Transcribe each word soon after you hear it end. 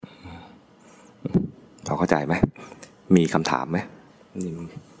พอเข้าใจไหมมีคำถามไหม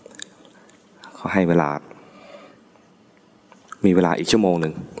เขาให้เวลามีเวลาอีกชั่วโมงห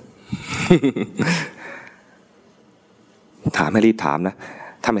นึ่ง ถามให้รีบถามนะ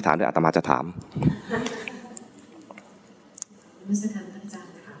ถ้าไม่ถามด้วยอาตมาจะถามไม่ใช่การอาจาร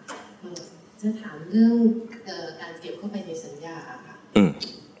ย์ค่ะจะถามเรื่องการเก็บเข้าไปในสัญญาค่ะ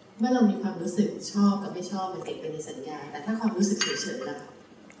เมื่อเรามีความรู้สึกชอบกับไม่ชอบมันเก็บไปในสัญญาแต่ถ้าความรู้สึกเฉยๆล่ะ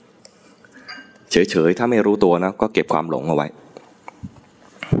เฉยๆถ้าไม่รู้ตัวนะก็เก็บความหลงเอาไว้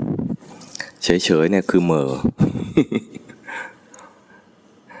เฉยๆเนี่ยคือเหม่อ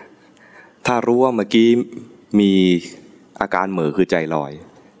ถ้ารู้ว่าเมื่อกี้มีอาการเหม่อคือใจลอย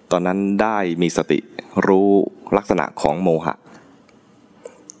ตอนนั้นได้มีสติรู้ลักษณะของโมหะ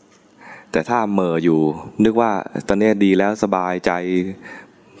แต่ถ้าเหม่ออยู่นึกว่าตอนนี้ดีแล้วสบายใจ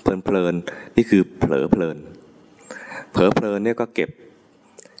เพลินๆนี่คือเผลอเพลินเนี่ยก็เก็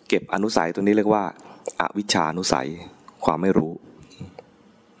บอนุสัยตัวนี้เรียกว่าอวิชชานุสัยความไม่รู้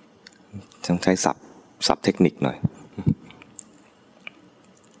ต้องใช้ศัพท์เทคนิคหน่อย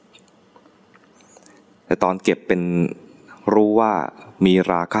แต่ตอนเก็บเป็นรู้ว่ามี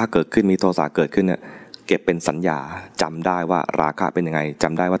ราคะเกิดขึ้นมีโทสะเกิดขึ้นเนี่ยเก็บเป็นสัญญาจำได้ว่าราคะเป็นยังไงจ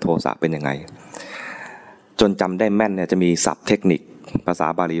ำได้ว่าโทสะเป็นยังไงจนจำได้แม่นเนี่ยจะมีศัพท์เทคนิคภาษา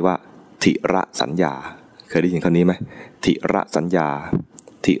บาลีว่าทิระสัญญาเคยได้ยินคำนี้ไหมทิระสัญญา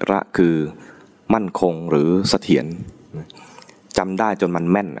ทิระคือมั่นคงหรือเสถียรจำได้จนมัน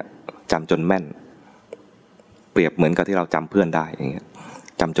แม่นจำจนแม่นเปรียบเหมือนกับที่เราจำเพื่อนได้อย่างเงี้ย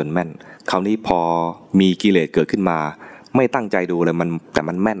จำจนแม่นคราวนี้พอมีกิเลสเกิดขึ้นมาไม่ตั้งใจดูเลยแต่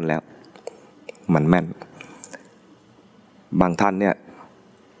มันแม่นแล้วมันแม่นบางท่านเนี่ย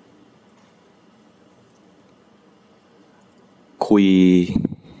คุย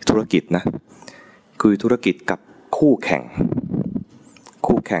ธุรกิจนะคุยธุรกิจกับคู่แข่ง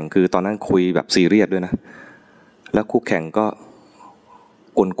คือตอนนั้นคุยแบบซีเรียสด้วยนะแล้วคู่แข่งก็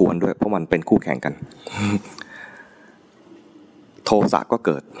กวนๆด้วยเพราะมันเป็นคู่แข่งกันโทสะก็เ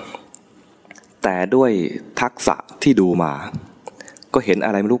กิดแต่ด้วยทักษะที่ดูมาก็เห็นอ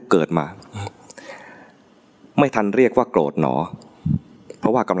ะไรไม่รู้เกิดมาไม่ทันเรียกว่าโกรธหนอเพรา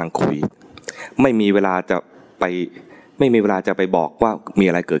ะว่ากำลังคุยไม่มีเวลาจะไปบอกว่ามี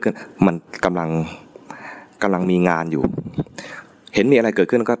อะไรเกิดขึ้นมันกำลังมีงานอยู่เห็นมีอะไรเกิด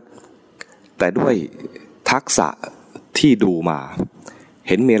ขึ้นก็แต่ด้วยทักษะที่ดูมาเ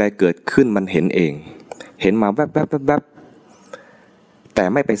ห็นมีอะไรเกิดขึ้นมันเห็นเองเห็นมาแวบๆแต่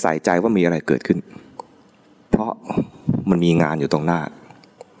ไม่ไปใส่ใจว่ามีอะไรเกิดขึ้นเพราะมันมีงานอยู่ตรงหน้า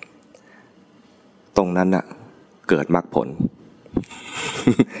ตรงนั้นน่ะเกิดมรรคผล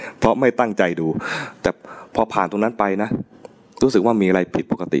เพราะไม่ตั้งใจดูแต่พอผ่านตรงนั้นไปนะรู้สึกว่ามีอะไรผิด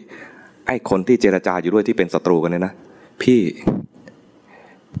ปกติไอ้คนที่เจรจาอยู่ด้วยที่เป็นศัตรูกันเนี่ยนะพี่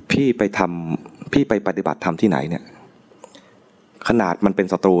ไปปฏิบัติธรรมที่ไหนเนี่ยขนาดมันเป็น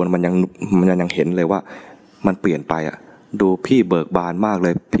ศัตรูมันยังเห็นเลยว่ามันเปลี่ยนไปอ่ะดูพี่เบิกบานมากเล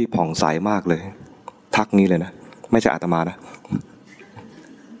ยพี่ผ่องใสมากเลยทักนี้เลยนะไม่ใช่อาตมานะ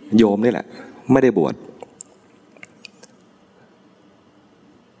โยมนี่แหละไม่ได้บวช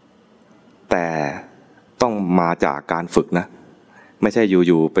แต่ต้องมาจากการฝึกนะไม่ใช่อ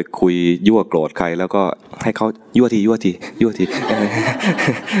ยู่ๆไปคุยยั่วโกรธใครแล้วก็ให้เขายั่วที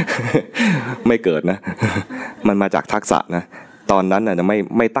ไม่เกิดนะมันมาจากทักษะนะตอนนั้นน่ะ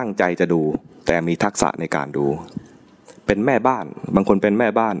ไม่ตั้งใจจะดูแต่มีทักษะในการดูเป็นแม่บ้านบางคนเป็นแม่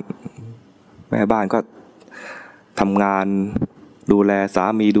บ้านก็ทำงานดูแลสา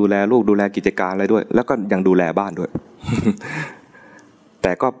มีดูแลลูกดูแลกิจการอะไรด้วยแล้วก็ยังดูแลบ้านด้วย แ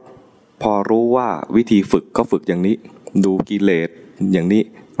ต่ก็พอรู้ว่าวิธีฝึกก็ฝึกอย่างนี้ดูกิเลสอย่างนี้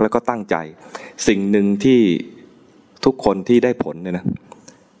แล้วก็ตั้งใจสิ่งหนึ่งที่ทุกคนที่ได้ผลเนี่ยนะ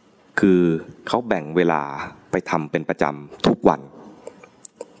คือเขาแบ่งเวลาไปทำเป็นประจำทุกวัน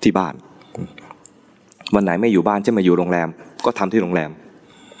ที่บ้านวันไหนไม่อยู่บ้านจะมาอยู่โรงแรมก็ทำที่โรงแรม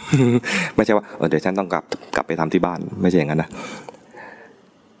ไม่ใช่ว่าเดี๋ยวฉันต้องกลับไปทำที่บ้านไม่ใช่อย่างนั้นนะ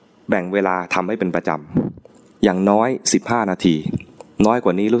แบ่งเวลาทำให้เป็นประจำอย่างน้อย15 นาทีน้อยก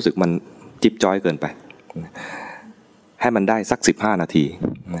ว่านี้รู้สึกมันจิ๊บจ้อยเกินไปให้มันได้สัก15 นาที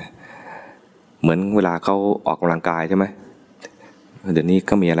เหมือนเวลาเขาออกกำลังกายใช่ไหมเดี๋ยวนี้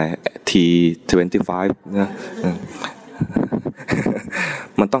ก็มีอะไร T25 นะ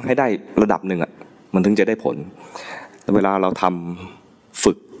มันต้องให้ได้ระดับหนึ่งอ่ะมันถึงจะได้ผลเวลาเราทำ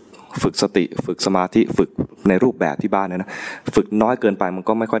ฝึกสติฝึกสมาธิฝึกในรูปแบบที่บ้านนะฝึกน้อยเกินไปมัน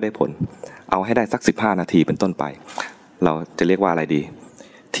ก็ไม่ค่อยได้ผลเอาให้ได้สัก15 นาทีเป็นต้นไปเราจะเรียกว่าอะไรดี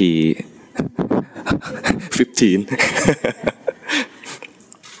T15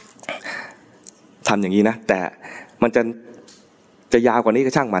 ทำอย่างนี้นะแต่มันจะยาวกว่านี้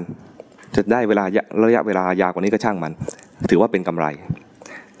ก็ช่างมัน จะได้ระยะเวลายาวกว่านี้ก็ช่างมันถือว่าเป็นกำไร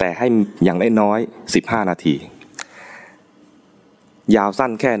แต่ให้อย่างน้อยๆ15 นาทียาวสั้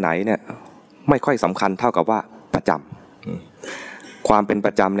นแค่ไหนเนี่ยไม่ค่อยสำคัญเท่ากับว่าประจำความเป็นป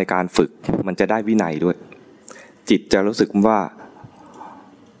ระจำในการฝึกมันจะได้วินัยด้วยจิตจะรู้สึกว่า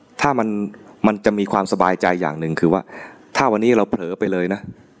ถ้ามันจะมีความสบายใจอย่างหนึ่งคือว่าถ้าวันนี้เราเผลอไปเลยนะ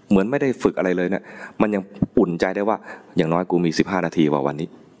เหมือนไม่ได้ฝึกอะไรเลยเนี่ยมันยังอุ่นใจได้ว่าอย่างน้อยกูมี15 นาทีว่าวันนี้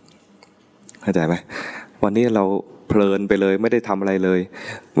เข้าใจไหมวันนี้เราเพลินไปเลยไม่ได้ทำอะไรเลย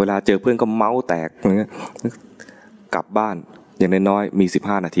เวลาเจอเพื่อนก็เมาแตกอย่างเงี้ยกลับบ้านอย่างน้อยๆมี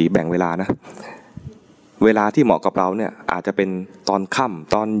15 นาทีแบ่งเวลานะเวลาที่เหมาะกับเราเนี่ยอาจจะเป็นตอนค่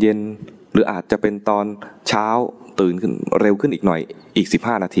ำตอนเย็นหรืออาจจะเป็นตอนเช้าตื่นขึ้นเร็วขึ้นอีกหน่อยอีก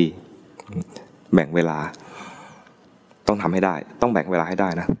15 นาทีแบ่งเวลาต้องทำให้ได้ต้องแบ่งเวลาให้ได้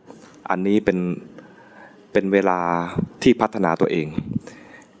นะอันนี้เป็นเวลาที่พัฒนาตัวเอง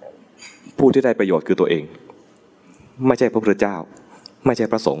ผู้ที่ได้ประโยชน์คือตัวเองไม่ใช่พระพุทธเจ้าไม่ใช่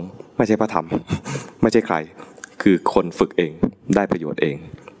พระสงฆ์ไม่ใช่พระธรรมไม่ใช่ใครคือคนฝึกเองได้ประโยชน์เอง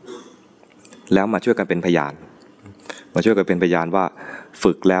แล้วมาช่วยกันเป็นพยานว่า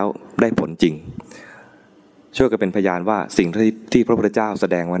ฝึกแล้วได้ผลจริงช่วยกันเป็นพยานว่าสิ่งที่พระพุทธเจ้าแส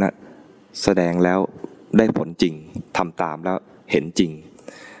ดงไว้นะแสดงแล้วได้ผลจริงทำตามแล้วเห็นจริง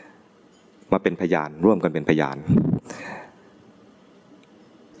มาเป็นพยานร่วมกันเป็นพยาน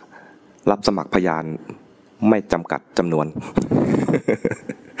รับสมัครพยานไม่จำกัดจำนวน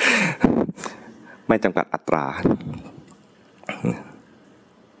ไม่จำกัดอัตรา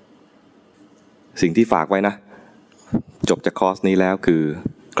สิ่งที่ฝากไว้นะจบจากคอร์สนี้แล้วคือ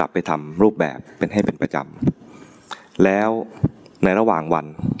กลับไปทำรูปแบบให้เป็นประจำแล้วในระหว่างวัน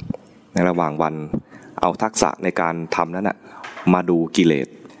เอาทักษะในการทำนั้นนะมาดูกิเลส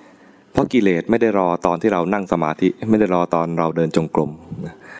เพราะกิเลสไม่ได้รอตอนที่เรานั่งสมาธิไม่ได้รอตอนเราเดินจงกรม